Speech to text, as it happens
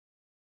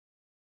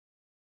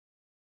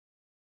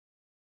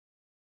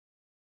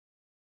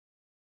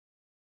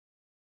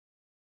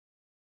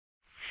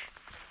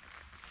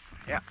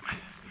Yeah,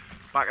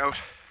 back out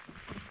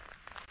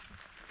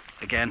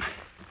again.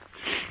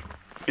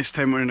 This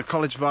time we're in the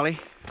College Valley,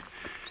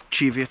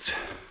 CHEVIOTS,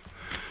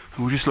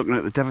 and we're just looking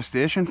at the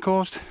devastation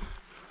caused.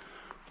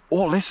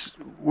 All this,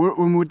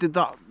 when we did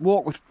that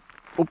walk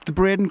up the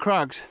Braden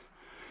Crags,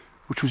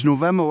 which was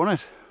November, wasn't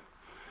it?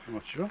 I'm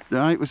not sure.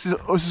 Right, this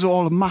is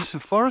all a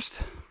massive forest.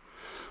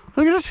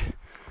 Look at it,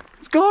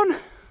 it's gone.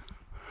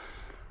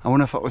 I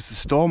wonder if it was the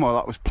storm or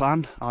that was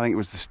planned. I think it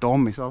was the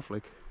storm myself,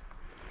 like.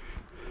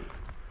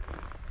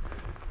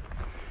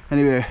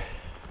 Anyway,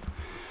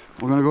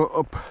 we're gonna go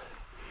up.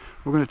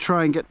 We're gonna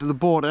try and get to the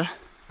border.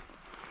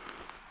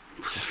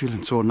 Just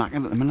feeling so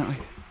knackered at the minute,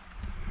 like.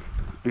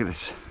 Look at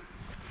this.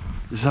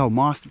 This is how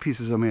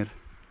masterpieces are made.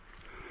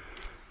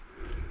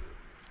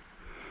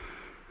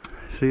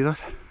 See that?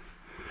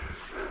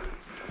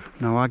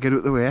 Now I get out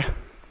of the way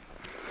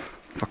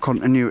for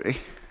continuity.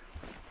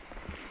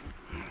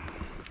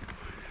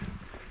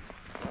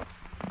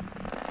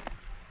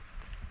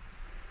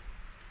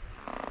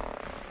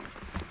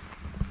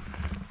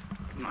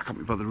 I can't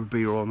be bothered with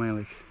B-roll, me,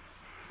 like.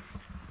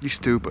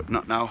 Used to, but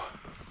not now.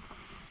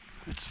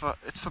 It's for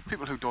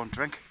people who don't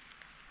drink.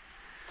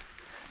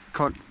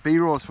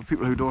 B-rolls for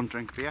people who don't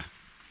drink beer.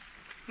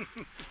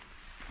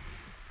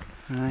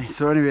 Right,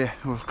 so anyway,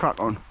 we'll crack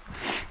on.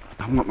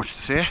 I haven't got much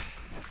to say.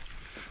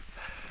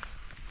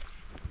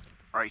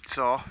 Right,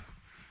 so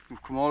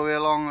we've come all the way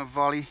along the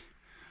valley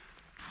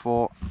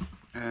for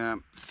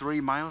 3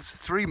 miles.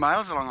 3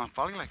 miles along that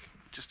valley, like,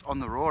 just on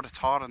the road. It's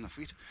hard on the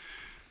feet.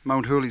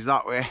 Mount Hurley's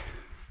that way.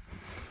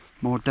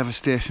 More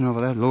devastation over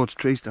there, loads of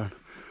trees down.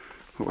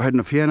 But we're heading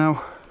up here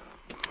now.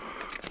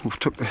 We've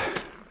took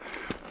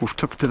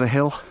to the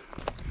hill.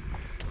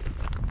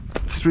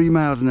 3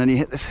 miles and then you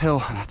hit this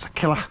hill and that's a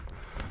killer.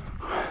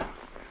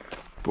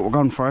 But we're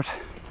going for it.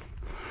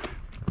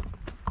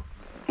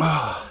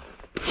 Oh,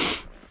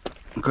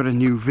 I've got a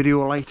new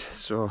video light,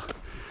 so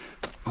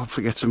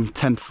hopefully get some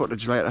tent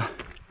footage later.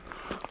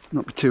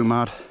 Not be too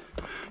mad.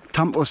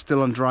 Tampo's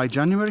still on dry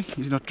January,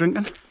 he's not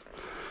drinking.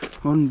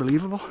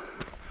 Unbelievable.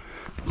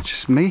 It's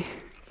just me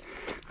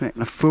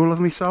making a fool of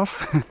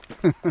myself.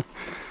 Right,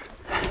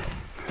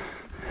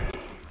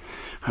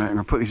 I'm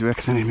gonna put these away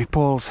because I need my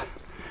poles.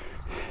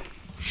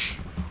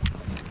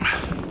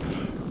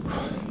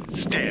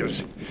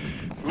 Stairs.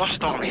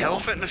 Lost all my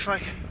health fitness,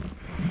 like.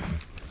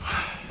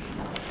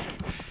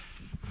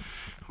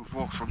 We've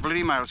walked for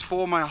bloody miles,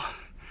 4 mile.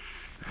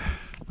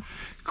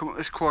 Come up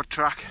this quad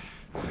track.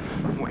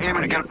 We're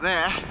aiming to get up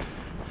there.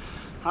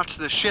 That's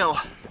the SCHILL.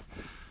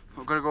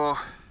 We're gonna go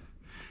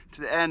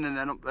to the end and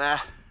then up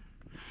there,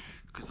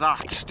 because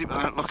that's steeper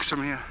than it looks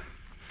from here.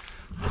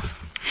 So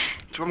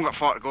we haven't got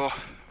far to go.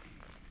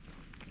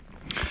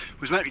 It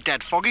was meant to be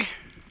dead foggy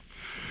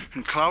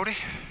and cloudy.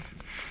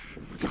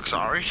 It looks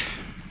alright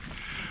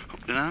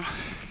up there now.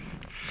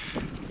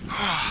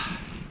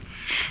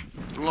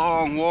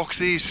 Long walks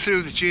these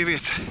through the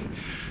CHEVIOTS.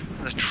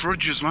 The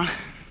trudges, man.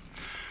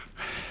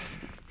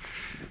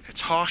 It's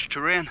harsh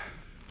terrain.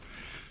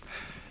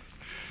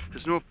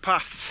 There's no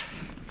paths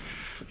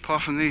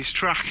apart from these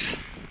tracks.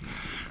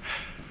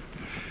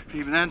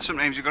 Even then,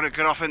 sometimes you've got to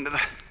get off into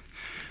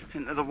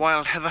the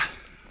wild heather.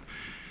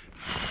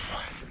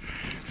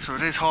 So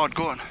it is hard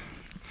going.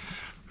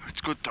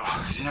 It's good though,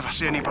 because you never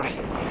see anybody.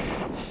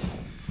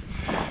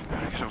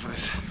 Get over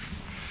this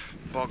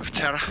bog of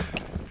terror.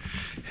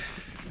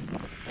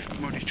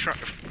 Muddy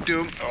track of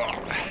doom. Oh.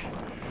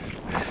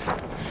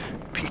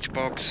 Peat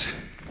bogs.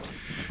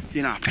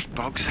 You know peat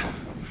bogs.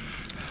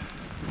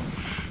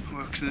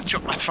 Works in the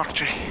chocolate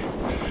factory.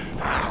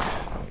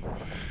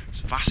 It's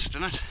vast,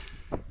 isn't it?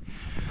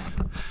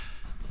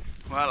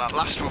 Well, at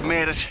last we've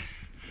made it.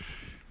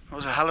 That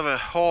was a hell of a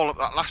haul up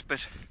that last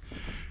bit.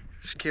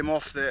 Just came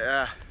off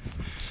the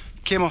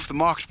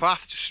marked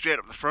path, just straight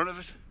up the front of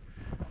it.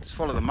 Just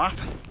follow the map.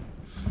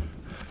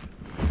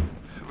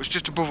 It was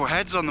just above our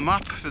heads on the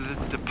map.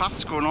 The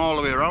path's going all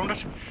the way around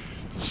it.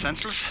 It's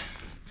senseless.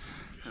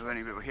 So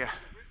anyway, we're here.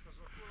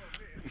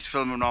 He's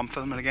filming and I'm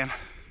filming again.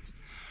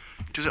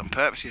 He does it on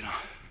purpose, you know.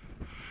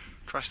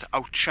 Tries to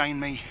outshine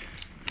me.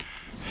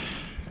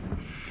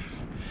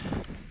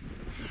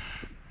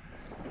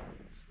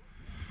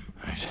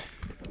 Right.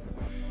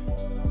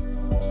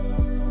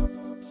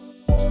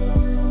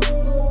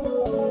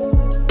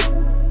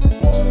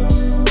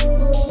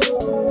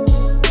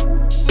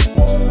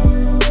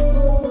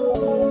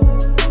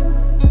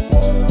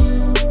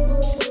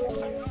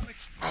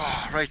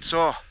 Oh, right,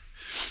 so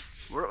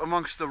we're up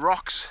amongst the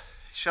rocks,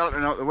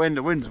 sheltering out the wind.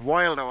 The wind's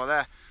wild over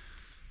there.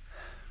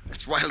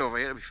 It's wild over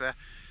here, to be fair.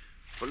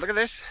 But look at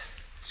this.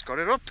 It's got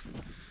it up.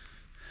 I'm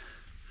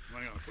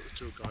going to put the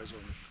 2 guys on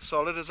it.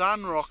 Solid as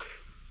iron rock.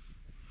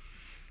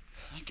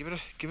 Give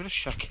it a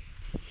shake.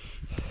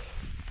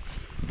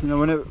 You know,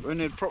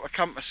 when a proper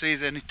camper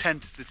sees any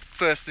tent, the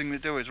first thing they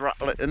do is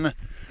rattle it, isn't it?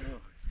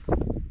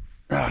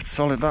 Ah, it's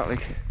solid, that,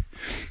 like.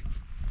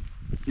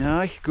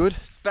 Yeah, good.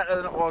 It's better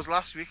than it was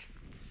last week.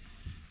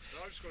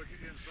 I just got to get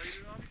you inside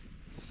it, Andy.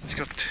 It's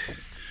got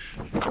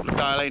a couple of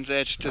guy lines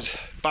there just as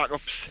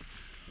backups.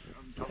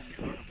 I'm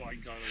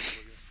buying guy lines,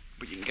 I guess.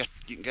 But you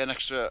can get an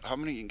extra, how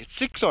many? You can get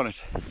 6 on it.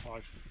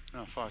 5.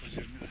 No, 5.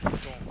 The door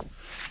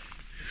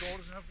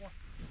doesn't have one.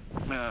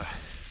 Aye.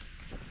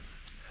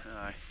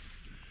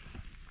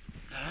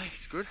 Aye,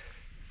 it's good.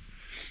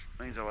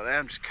 Mine's over there,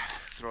 I'm just gonna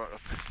throw it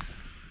up.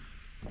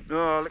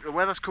 Oh, look, the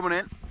weather's coming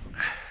in.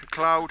 The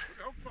cloud.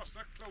 Look how fast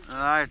that cloud's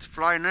Aye, it's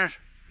flying in it.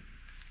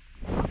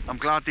 I'm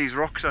glad these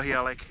rocks are here,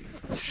 like,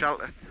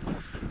 shelter.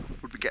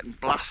 Would be getting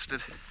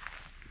blasted.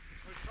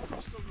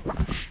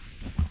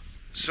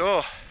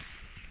 So,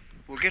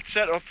 we'll get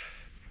set up.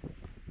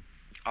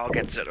 I'll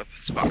get set up.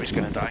 This battery's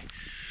gonna die.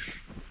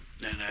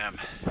 And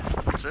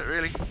that's it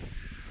really.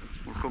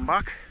 We'll come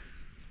back.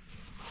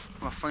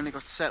 I've finally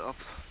got set up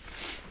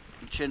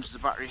and changed the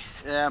battery.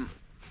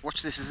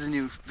 Watch this as a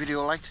new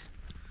video light.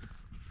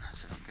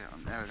 So I'll get it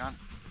on there again.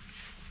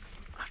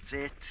 That's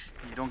it.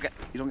 You don't get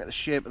the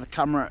shape of the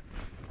camera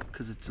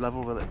because it's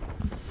level with it.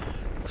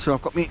 So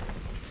I've got me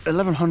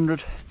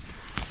 1100.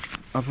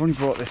 I've only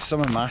brought this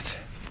summer mat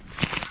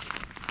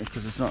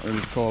because it's not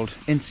really called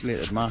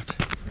insulated mat.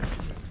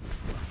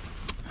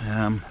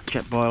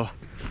 Jet boil.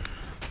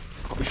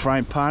 Got my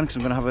frying pan because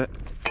I'm going to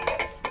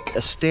have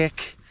a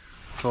steak.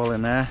 It's all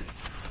in there.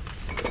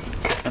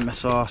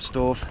 MSR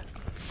stove.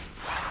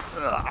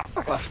 I'll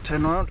have to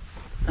turn around.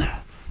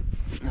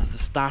 There's the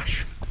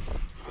stash.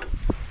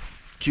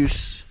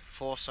 Juice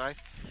Forsyth.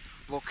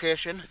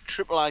 Location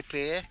triple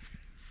IPA.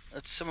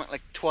 It's something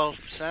like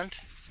 12%.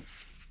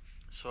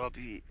 So I'll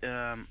be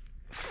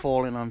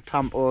falling on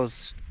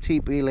Tampo's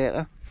TP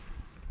later.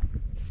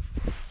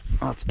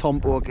 That's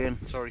Tompo again.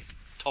 Sorry,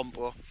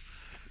 Tompo.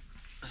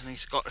 There's any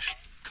Scottish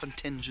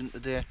contingent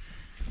today.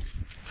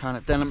 Can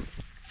of denim.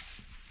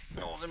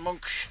 Northern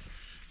Monk.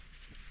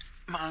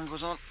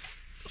 Mangoes on.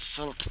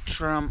 Salt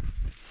tram.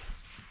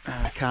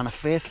 Can of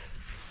Faith.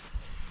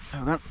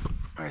 There we go.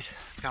 Right,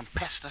 it's going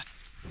pester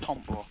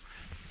Tompo.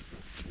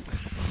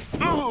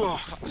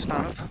 Oh, got to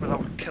stand up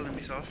without killing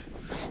myself.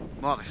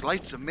 Wow, this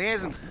light's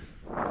amazing.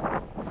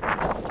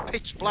 It's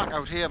pitch black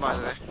out here, by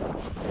the way.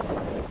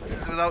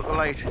 This is without the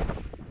light.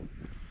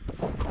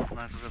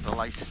 That's with the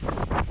light.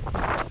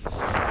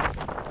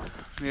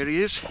 There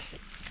he is.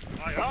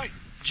 Aye, aye.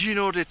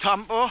 Gino de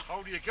Tampo.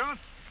 How do you go?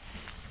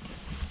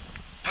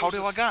 How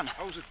do I go?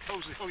 How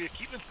are you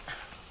keeping?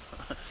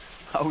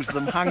 How's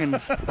them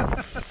hangings?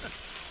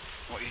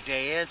 What you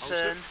doing,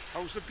 son?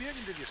 How's the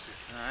bacon, did you say?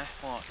 Aye,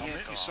 what? I'll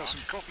make yourself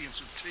some coffee and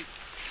some tea.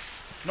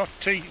 Not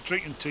tea,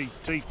 drinking tea,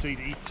 tea to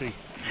eat tea.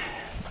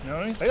 You know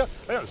what I mean? Yeah,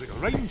 it's like a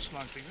rhyming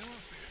slang thing, isn't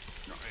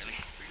it? Not really.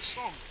 It's a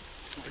song.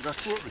 I got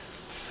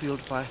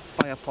fueled by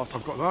fire pot.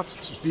 I've got that,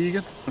 it's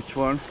vegan. Which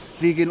one?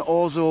 Vegan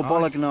Orzo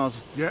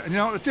Bolognese. Yeah, and you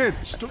know what it did?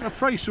 It stuck a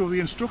price over the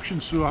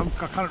instructions, so I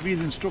can't read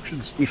the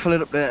instructions. You fill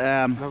it up to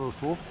level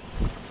 4.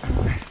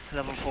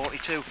 Level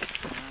 42.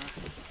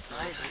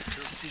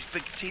 These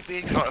big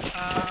TPs got a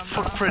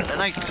footprint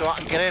tonight so I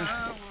can get in.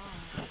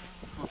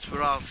 Once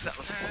we're all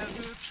settled.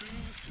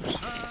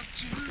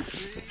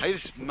 Hey,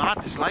 this is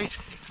mad, this light.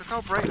 Look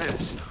how bright it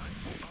is.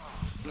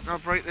 Look how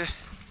bright the...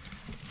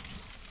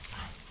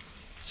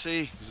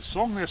 See? There's a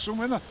song there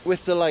somewhere, isn't there?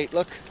 With the light,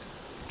 look.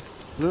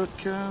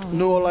 Look out.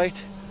 No light.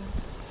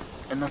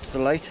 And that's the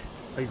light.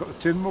 Oh, you got the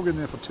tin mug in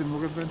there for Tin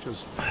Mug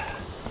Adventures.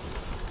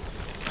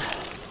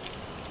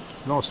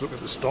 Now let's look at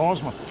the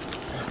stars, man.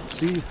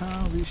 See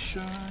how they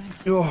shine.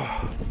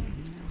 Oh.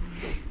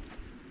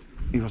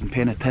 He wasn't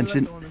paying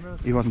attention.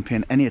 He wasn't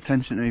paying any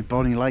attention to me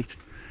bonny light.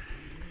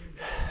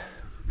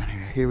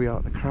 Anyway, here we are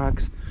at the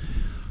crags.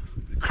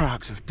 The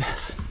crags of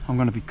death. I'm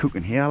going to be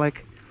cooking here,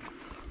 like.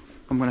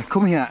 I'm going to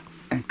come here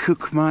and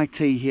cook my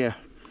tea here.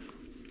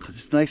 Because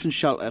it's nice and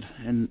sheltered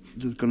and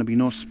there's going to be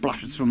no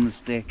splashes from the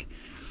steak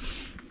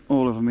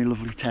all over my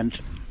lovely tent.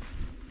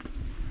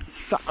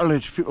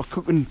 Sacrilege, people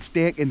cooking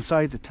steak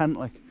inside the tent,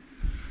 like.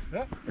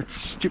 Yeah. It's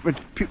stupid,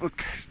 people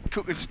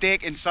cooking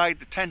steak inside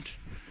the tent.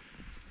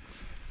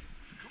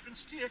 Cooking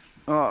steak?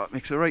 Oh, it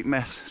makes a right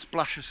mess,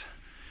 splashes.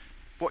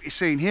 What you're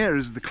seeing here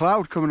is the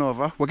cloud coming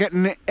over. We're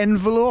getting it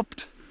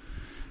enveloped.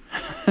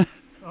 Aye.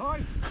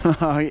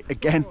 Aye,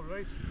 again. All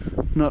right.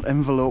 Not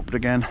enveloped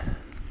again.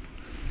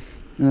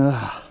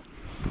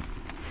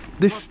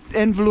 This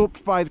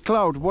enveloped by the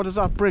cloud, what does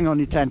that bring on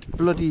your tent?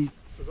 Bloody...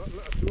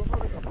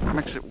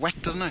 Makes it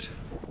wet, doesn't it?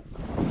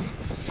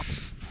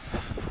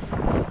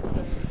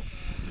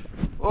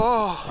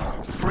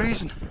 Oh, I'm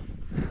freezing.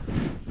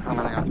 I'm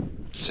gonna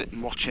sit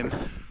and watch him.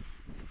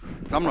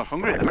 I'm not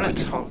hungry at the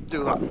minute, I'll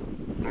do that.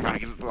 I'm gonna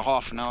give it about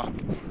half an hour.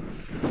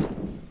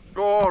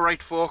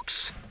 Alright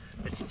folks,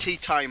 it's tea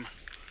time.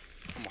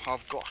 And we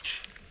have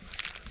got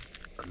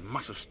a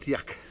massive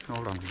steak.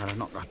 Hold on, I'm gonna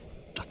knock that.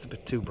 That's a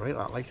bit too bright,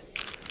 that light.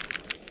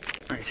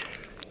 Right,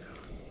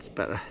 it's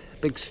better.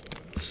 Big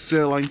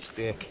sirloin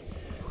steak.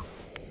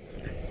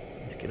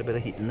 Let's get a bit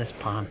of heat in this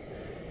pan.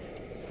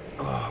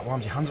 Oh, it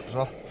warms your hands up as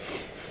well.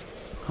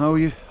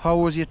 How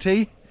was your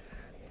tea?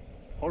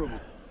 Horrible.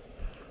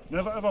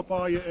 Never ever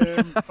buy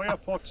fire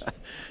pot,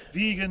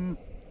 vegan,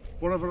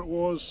 whatever it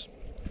was.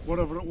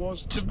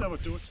 Just never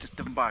do it. Just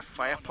didn't buy a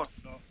fire pot.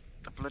 No.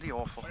 They're bloody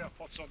awful. Fire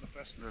pots aren't the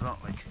best. They're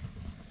not, like.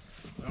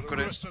 They were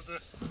the worst of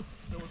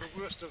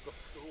the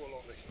whole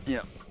lot. Like.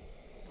 Yeah.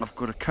 I've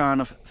got a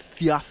can of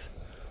Fiat.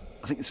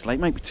 I think this light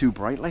might be too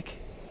bright, like.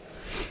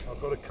 I've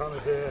got a can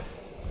of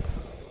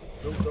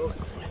Blue Dog.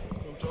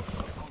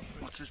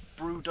 What's this?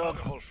 Brew Dog?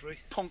 Alcohol free.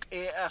 Punk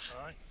AF.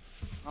 Aye.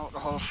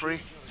 Alcohol free.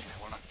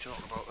 We'll not talk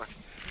about that.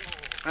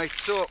 Right,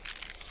 so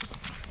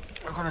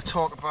we're going to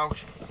talk about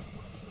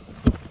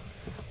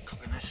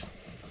cooking this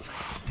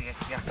nice steak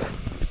here.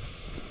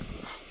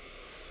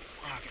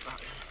 I'll get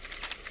that in.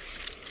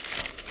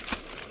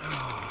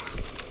 Oh,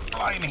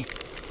 blimey.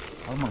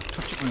 I don't want to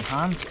touch it with my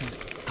hands because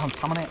it's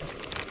contaminated.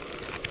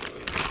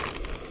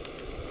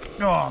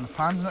 Oh, the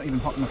pan's not even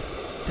hot enough.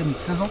 Didn't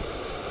sizzle.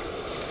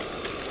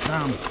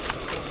 Damn.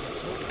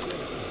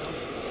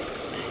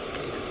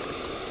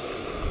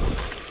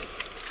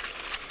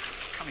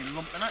 Can be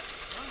lump in it.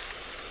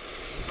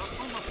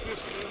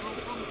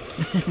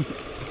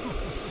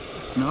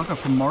 No, I got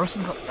from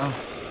Morrison.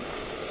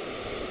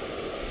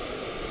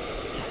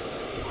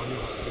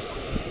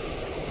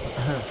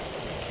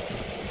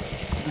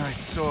 Right,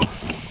 so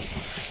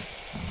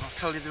I'll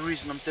tell you the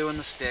reason I'm doing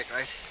the steak,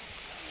 right?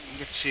 You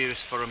get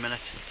serious for a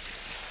minute.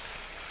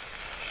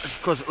 It's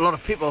because a lot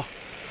of people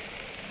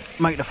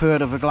might have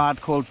heard of a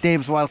lad called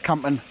Dave's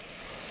Wildcamping,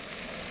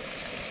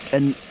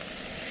 and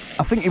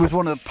I think he was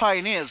one of the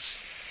pioneers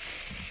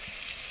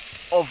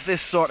of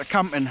this sort of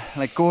camping,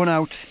 like going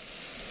out,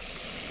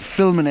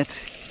 filming it,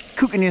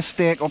 cooking your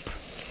steak up,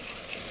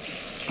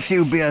 a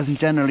few beers and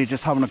generally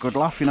just having a good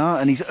laugh, you know.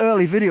 And his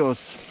early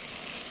videos,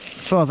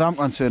 as far as I'm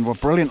concerned, were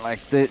brilliant.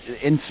 Like, they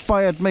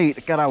inspired me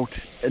to get out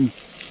and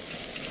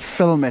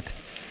film it.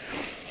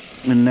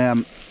 And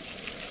I'm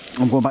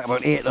going back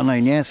about 8 or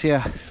 9 years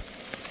here,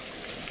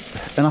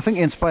 and I think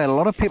he inspired a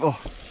lot of people.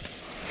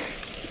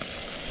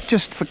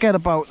 Just forget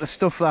about the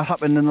stuff that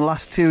happened in the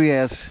last 2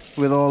 years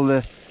with all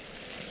the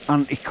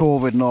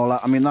anti-COVID and all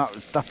that. I mean,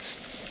 that's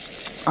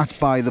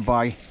by the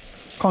by.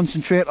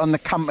 Concentrate on the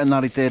camping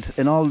that he did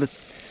and all the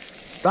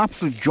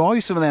absolute joy.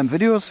 Some of them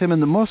videos, him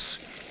and the Mus,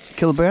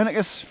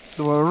 Kilbernicus,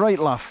 they were a right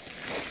laugh.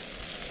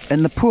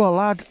 And the poor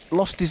lad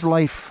lost his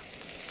life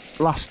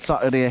last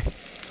Saturday.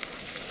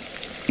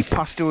 He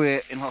passed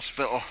away in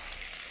hospital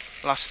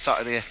last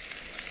Saturday.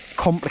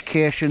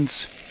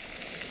 Complications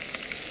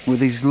with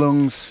his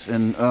lungs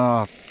and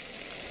a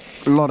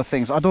lot of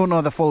things. I don't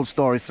know the full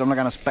story, so I'm not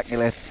going to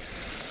speculate.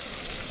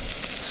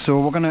 So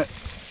we're going to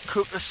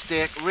cook a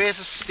steak, raise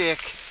a steak,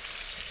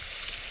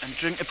 and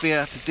drink a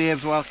beer to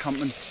Dave's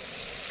Wildcamping.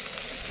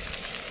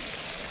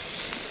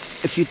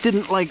 If you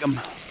didn't like him,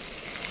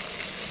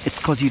 it's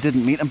because you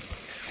didn't meet him.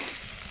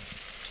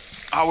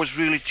 I was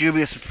really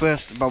dubious at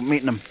first about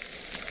meeting him,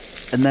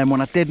 and then when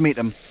I did meet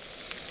him,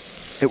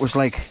 it was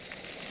like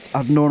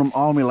I'd known him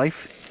all my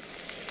life,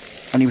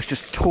 and he was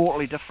just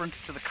totally different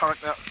to the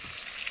character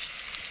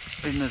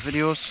in the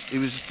videos. He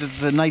was just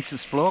the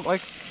nicest bloke.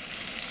 Like,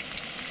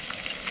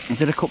 I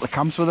did a couple of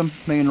camps with him,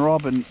 me and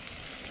Rob, and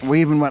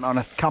we even went on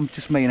a camp,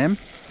 just me and him.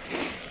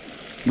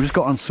 We just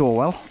got on so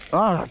well.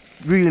 I was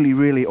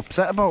really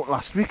upset about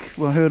last week.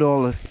 We heard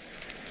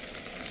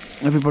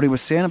everybody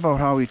was saying about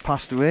how he'd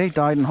passed away,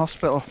 died in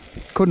hospital.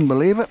 Couldn't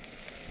believe it.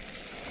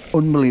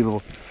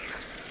 Unbelievable.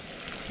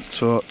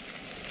 So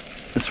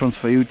this one's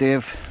for you,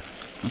 Dave.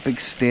 A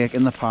big steak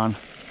in the pan.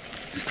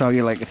 Just how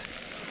you like it.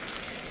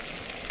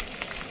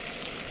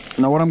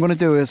 Now what I'm going to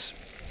do is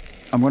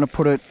I'm going to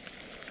put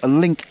a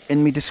link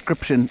in my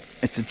description.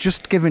 It's a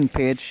Just Giving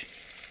page.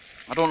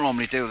 I don't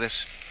normally do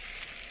this,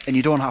 and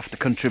you don't have to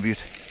contribute.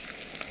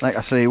 Like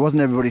I say, it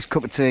wasn't everybody's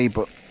cup of tea,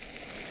 but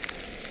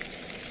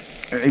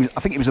I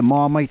think he was a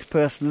Marmite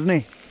person, isn't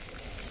he?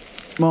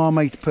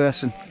 Marmite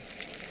person.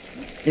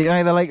 You can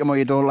either like him or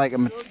you don't like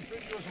him.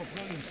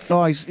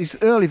 No, his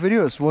early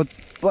videos would.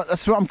 But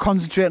that's what I'm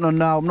concentrating on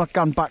now. I'm not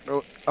going back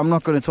to. I'm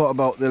not going to talk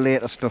about the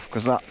later stuff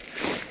because that.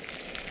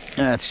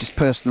 Yeah, it's just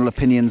personal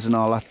opinions and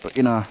all that. But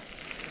you know.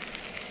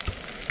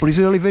 But his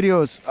early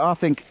videos, I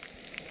think,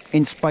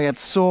 inspired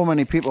so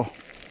many people.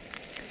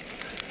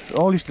 They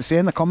all used to say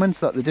in the comments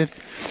that they did.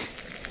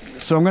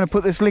 So I'm going to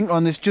put this link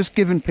on this Just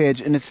Giving page,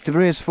 and it's to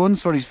raise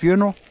funds for his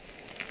funeral,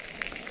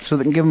 so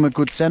they can give him a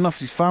good send-off.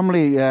 His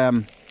family, they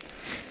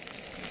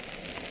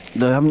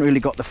haven't really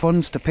got the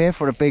funds to pay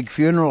for a big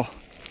funeral.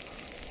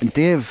 And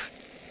Dave,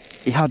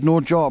 he had no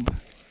job,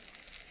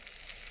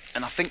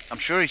 and I'm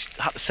sure he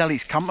had to sell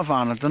his camper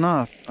van. I don't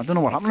know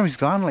what happened to his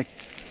van, like.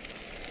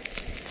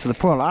 So the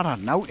poor lad had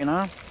an out, you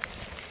know.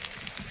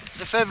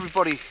 If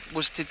everybody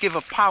was to give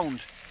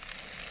 £1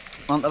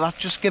 onto that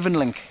Just Giving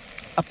link,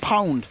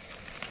 £1,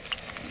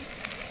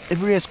 it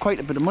raised quite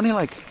a bit of money,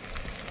 like.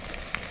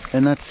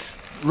 And that's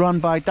run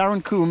by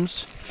Darren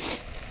Coombs,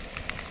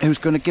 who's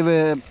going to give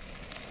the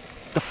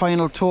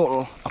final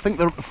total. I think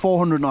they're up to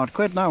 400 odd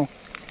quid now.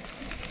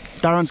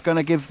 Darren's going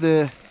to give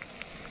the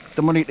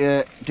money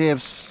to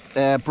Dave's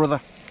brother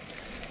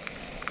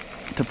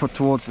to put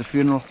towards the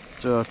funeral,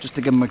 so just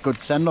to give him a good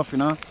send-off, you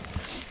know.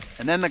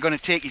 And then they're going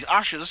to take his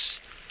ashes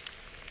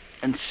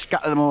and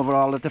scatter them over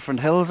all the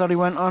different hills that he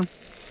went on.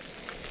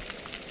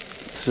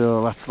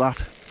 So that's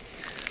that.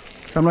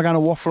 So I'm not going to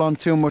waffle on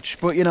too much,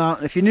 but you know,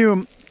 if you knew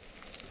him,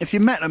 if you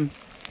met him,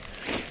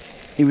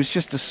 he was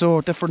just a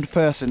so different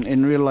person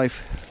in real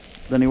life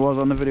than he was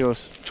on the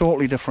videos.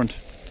 Totally different.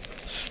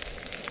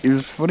 He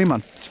was funny,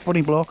 man. It's a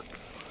funny bloke.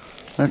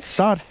 And it's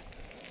sad,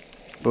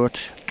 but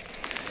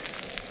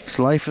it's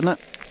life, isn't it?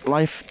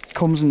 Life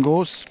comes and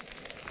goes.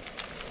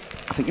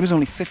 I think he was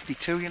only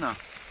 52, you know.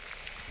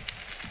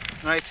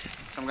 Right,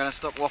 I'm going to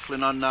stop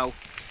waffling on now.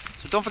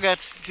 So don't forget,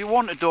 if you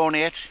want to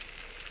donate,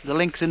 the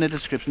link's in the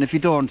description. If you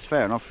don't,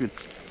 fair enough,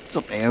 it's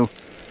up to you.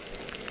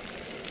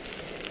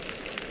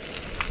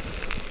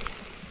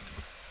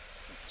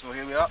 So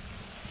here we are.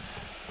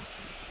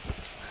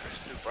 It's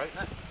too bright,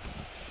 isn't it?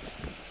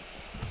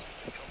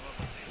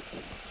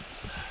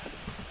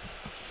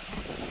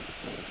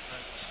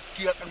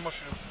 Skeleton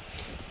mushroom.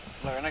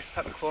 Like a nice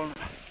peppercorn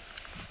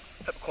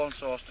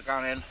sauce to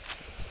go in.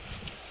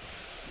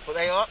 But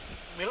there you are,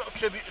 my little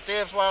tribute to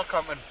Dave's Wild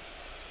Camping.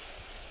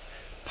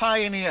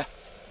 Pioneer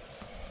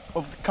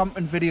of the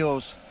camping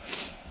videos.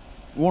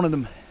 One of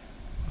them.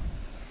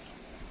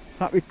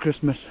 Happy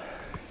Christmas.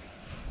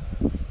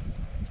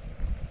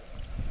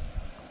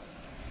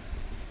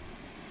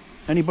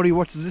 Anybody who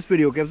watches this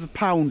video gives us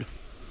 £1.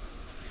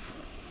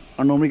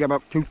 I normally get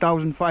about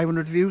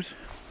 2,500 views.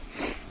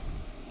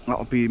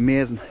 That'll be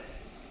amazing.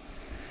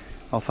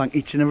 I'll thank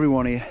each and every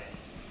one of you.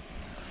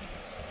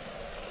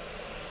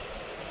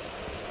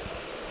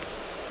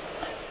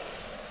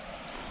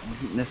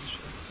 This.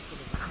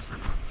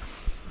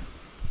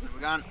 We're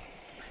going.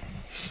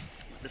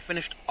 The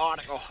finished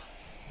article.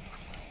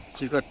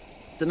 So you've got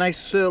the nice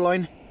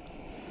sirloin,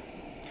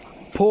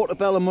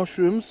 portobello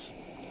mushrooms,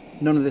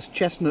 none of this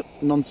chestnut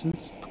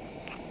nonsense,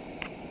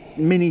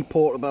 mini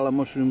portobello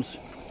mushrooms,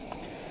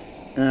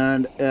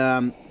 and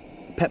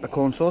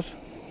peppercorn sauce,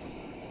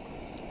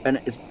 and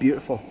it is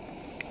beautiful.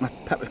 That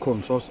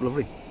peppercorn sauce is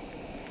lovely.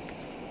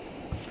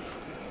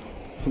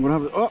 So I'm gonna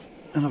have it. Oh,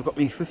 and I've got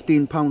me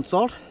 £15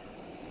 salt.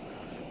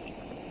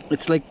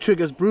 It's like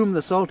Trigger's broom,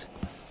 the salt.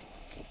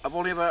 I've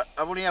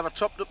only ever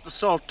topped up the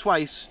salt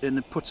twice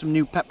and put some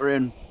new pepper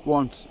in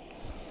once.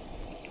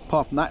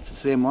 Apart from that, it's the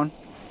same one.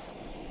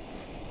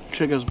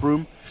 Trigger's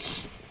broom.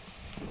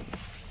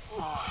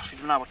 Oh, if you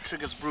don't know what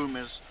Trigger's broom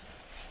is,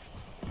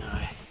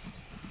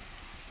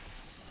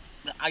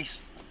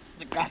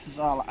 the gas is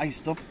all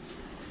iced up.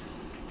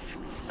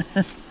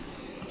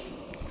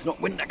 It's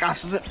not winter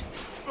gas, is it?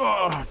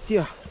 Oh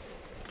dear.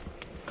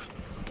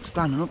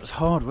 Standing up is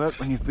hard work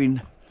when you've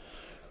been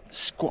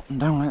squatting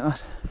down like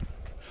that.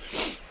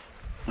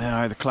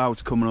 Yeah, the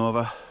clouds coming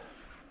over.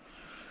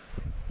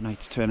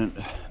 Night's turning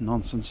into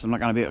nonsense. I'm not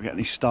going to be able to get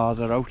any stars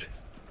out. Right,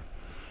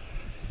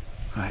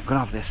 I'm going to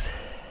have this.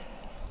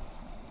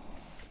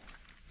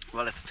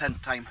 Well, it's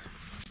tent time.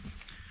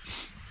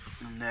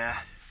 And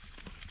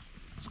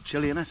it's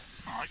chilly, isn't it?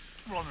 Alright,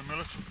 we're on the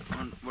millet.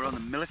 We're on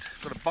the millet.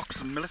 Got a box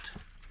of millet.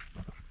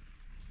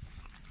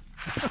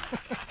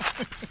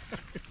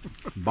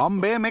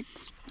 Bombay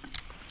mix.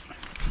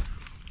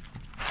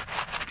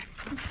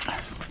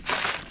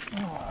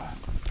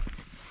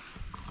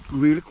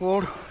 Really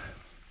cold.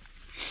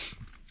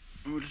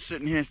 And we're just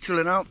sitting here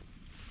chilling out.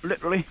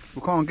 Literally,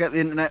 we can't get the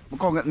internet. We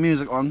can't get the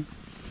music on.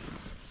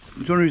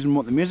 The only reason we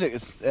want the music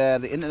is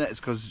the internet is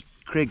because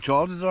Craig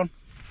Charles is on.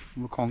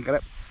 We can't get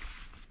it.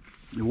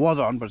 It was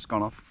on, but it's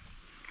gone off.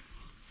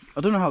 I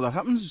don't know how that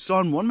happens. It's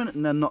on 1 minute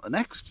and then not the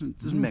next. It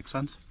doesn't make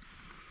sense.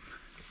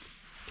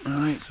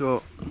 Alright,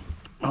 so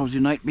how's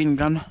your night been,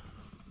 Gan?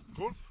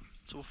 Good.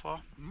 So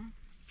far?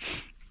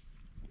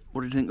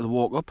 What do you think of the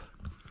walk up?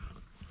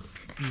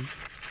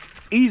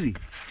 Easy.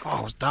 Oh, I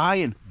was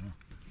dying.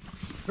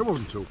 It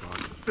wasn't too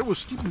bad. It was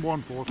steep in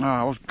 140. Oh,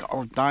 I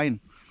was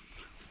dying.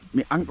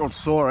 My ankle's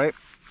sore right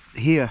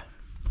here.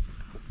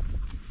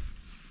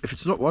 If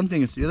it's not one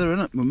thing, it's the other,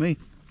 isn't it? With me,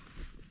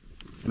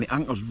 my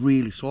ankle's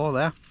really sore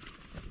there.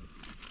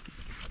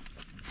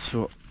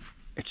 So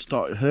it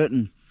started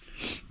hurting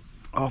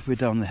halfway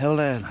down the hill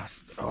there. And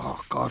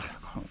oh God,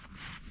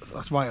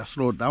 that's why I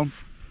slowed down.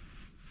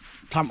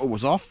 Tamper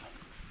was off.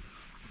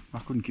 I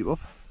couldn't keep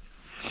up.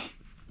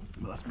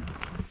 But that's me.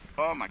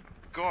 Oh my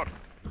God.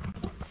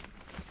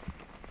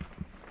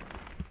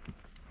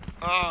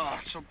 Oh,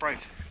 it's so bright.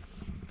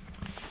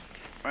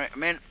 Right,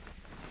 I'm in.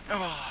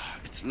 Oh,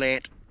 it's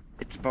late.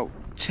 It's about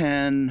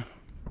 10.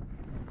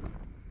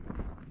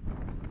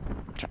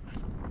 I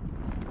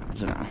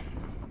don't know.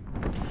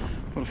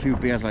 Got a few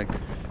beers like.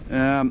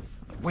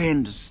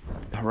 Wind is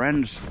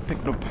horrendous.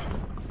 Picked up.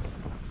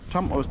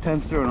 Tom's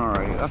tent's doing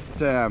alright.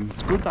 That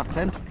it's good, that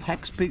tent.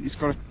 Hex Peak, it's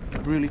got a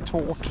really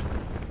taut.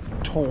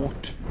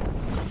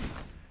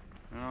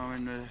 I'm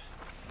in the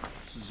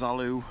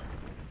Zalu.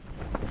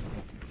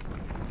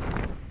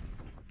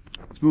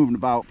 It's moving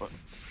about, but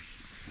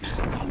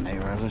can't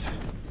nowhere, is it?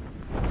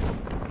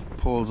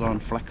 Poles on,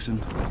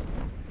 flexing.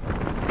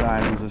 The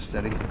islands are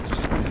steady.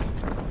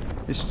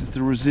 It's just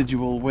the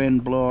residual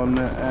wind blowing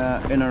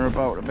in or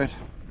about a bit.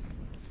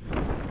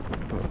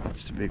 But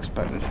that's to be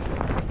expected.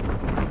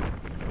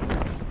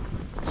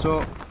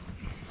 So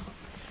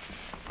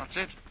that's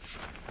it.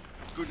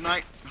 Good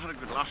night. Had a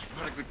good laugh.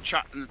 Had a good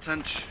chat in the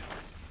tent.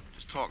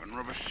 talking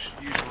rubbish,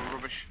 usual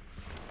rubbish.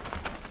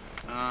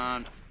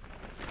 And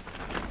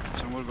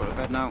so we'll go to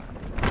bed now.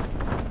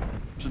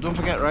 So don't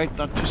forget, right,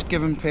 that Just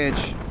Giving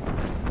page.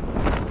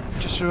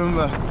 Just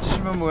remember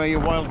where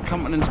your wild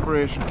camping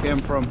inspiration came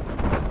from.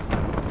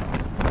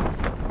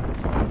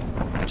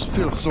 I just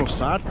feel so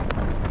sad.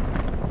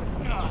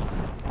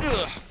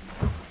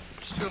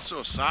 Just feel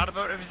so sad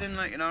about everything,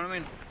 like, you know what I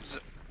mean? It's a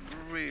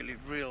really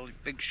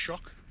big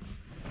shock.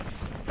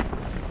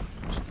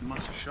 Just a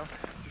massive shock.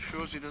 Just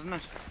shows you, doesn't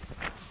it?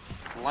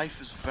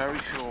 Life is very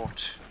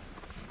short.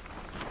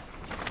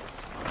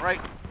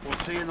 Right, we'll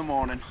see you in the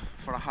morning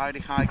for a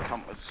hidey hide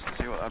campers.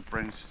 See what that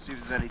brings. See if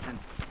there's anything.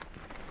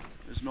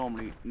 There's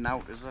normally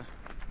nought, is there?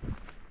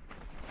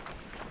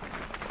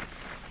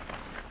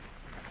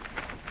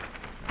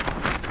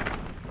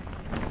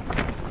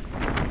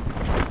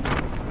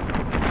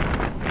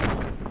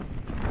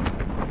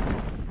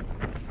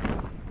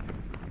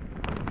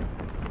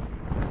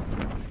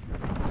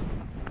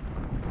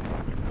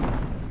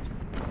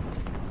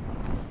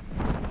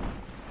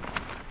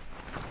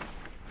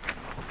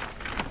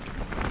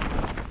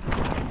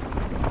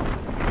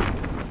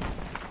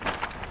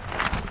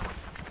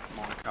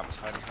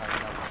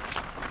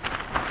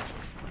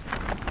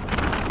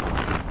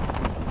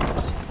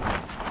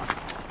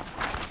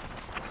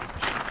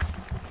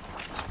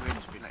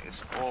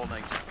 All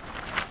night,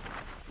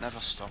 never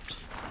stopped.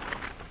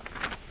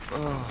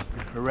 Oh,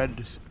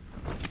 horrendous.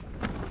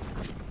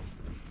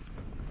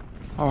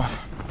 Oh,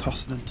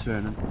 tossing and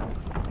turning.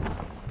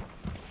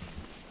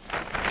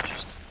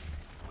 Just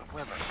the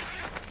weather.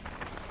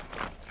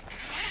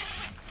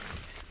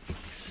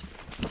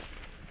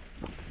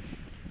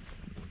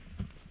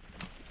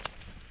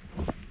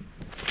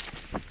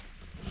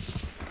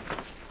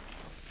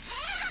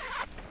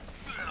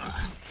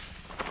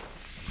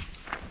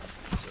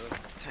 So,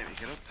 time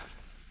to get up.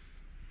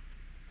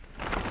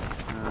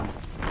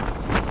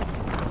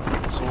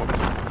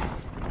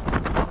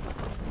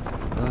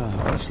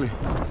 Honestly.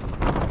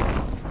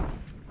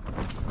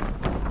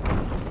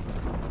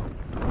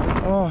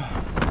 Oh,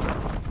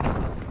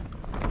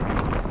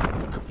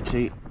 cup of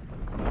tea.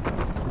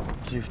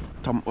 See if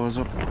Tom was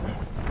up.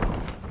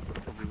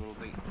 Probably will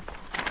be.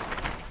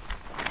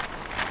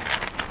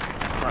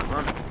 Right,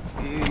 man.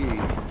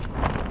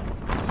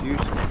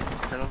 Seriously,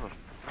 it's terrible.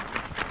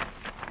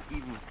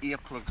 Even with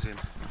earplugs in,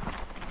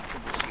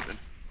 trouble sleeping.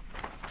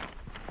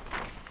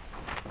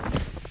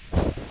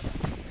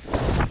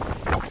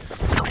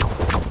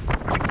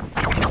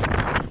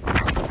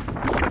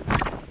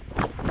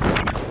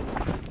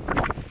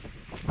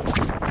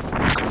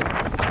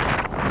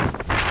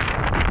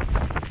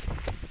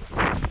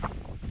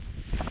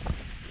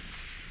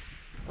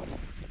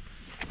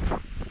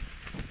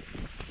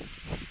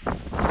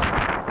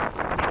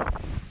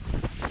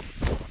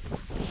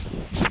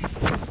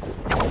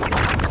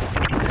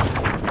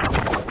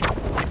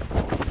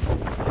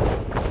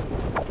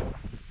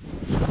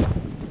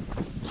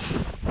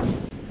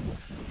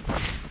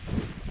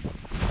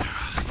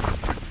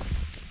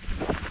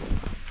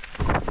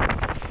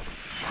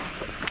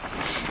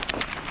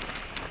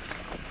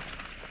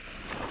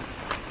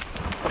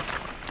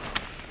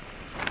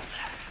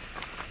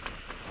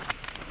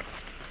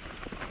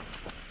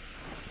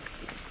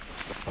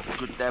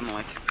 Good them,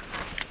 like.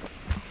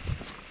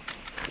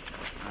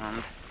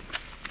 And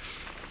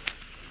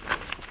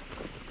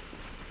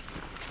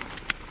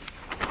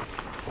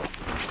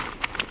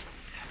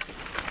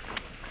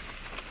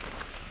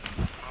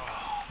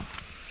oh,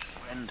 this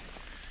wind.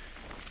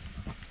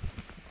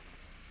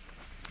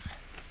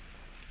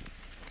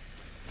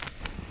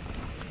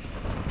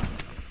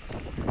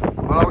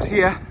 Well, I was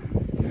here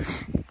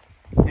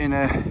in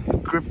a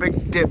great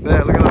big dip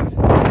there. Look at that.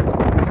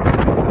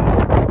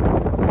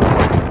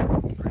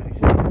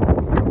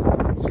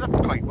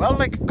 Well,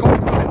 like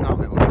comfortable in that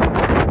little.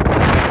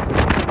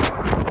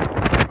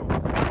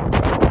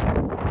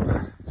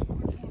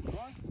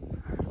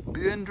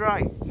 Burn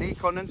dry, need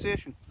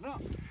condensation. No.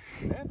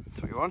 Yeah.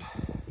 That's what you want.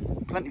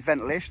 Plenty of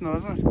ventilation though,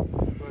 isn't it?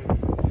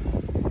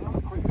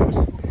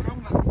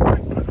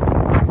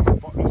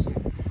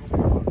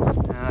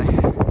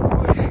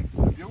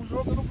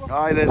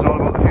 Aye, there's all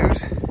about the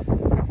views.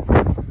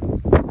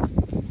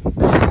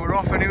 So we're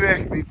off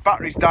anyway. My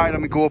battery's died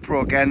on my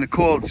GoPro again. The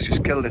cold's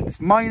just killed it. It's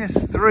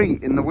 -3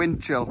 in the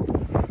wind chill.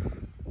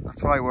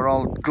 That's why we're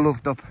all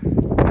gloved up.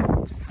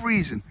 It's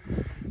freezing.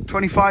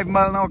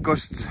 25-mile-an-hour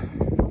gusts.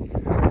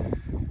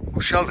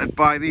 We're sheltered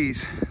by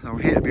these. So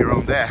we're here to be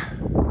around there.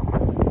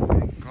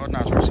 God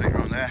knows what's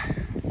around there.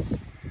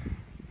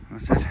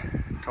 That's it.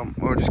 Tom,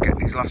 we're just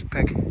getting his last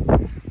pick.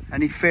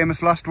 Any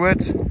famous last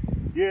words?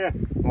 Yeah.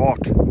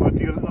 What? What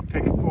do you get a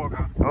pick?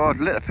 Oh,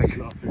 litter pick.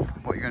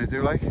 What are you going to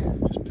do, like?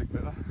 Just pick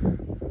litter.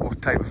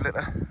 What type of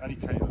litter? Any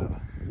kind of litter.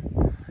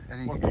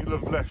 What do you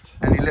have left?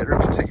 Any litter in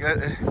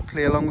particular to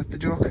play along with the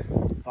joke?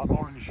 That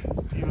orange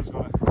peel is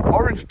going to...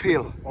 Orange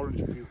peel?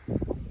 Orange peel.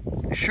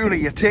 Surely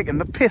you're taking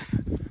the pith.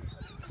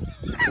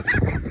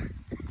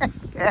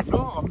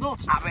 No, I'm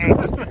not. Have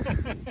it.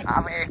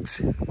 Have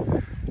it.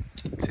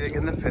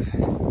 Taking the pith.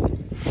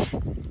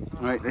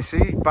 Right, they see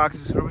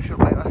bags of rubbish up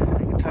like that,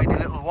 like a tiny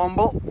little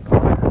womble.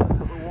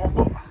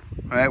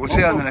 Right, we'll see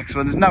you on the next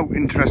one. There's no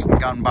interest in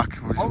going back.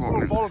 We're just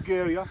walking.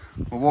 Bulgaria.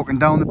 We're walking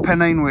down the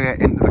Pennine Way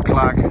into the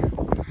Clag.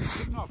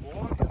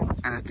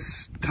 And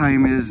its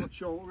time is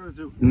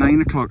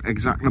 9 o'clock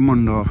exactly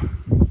Monday.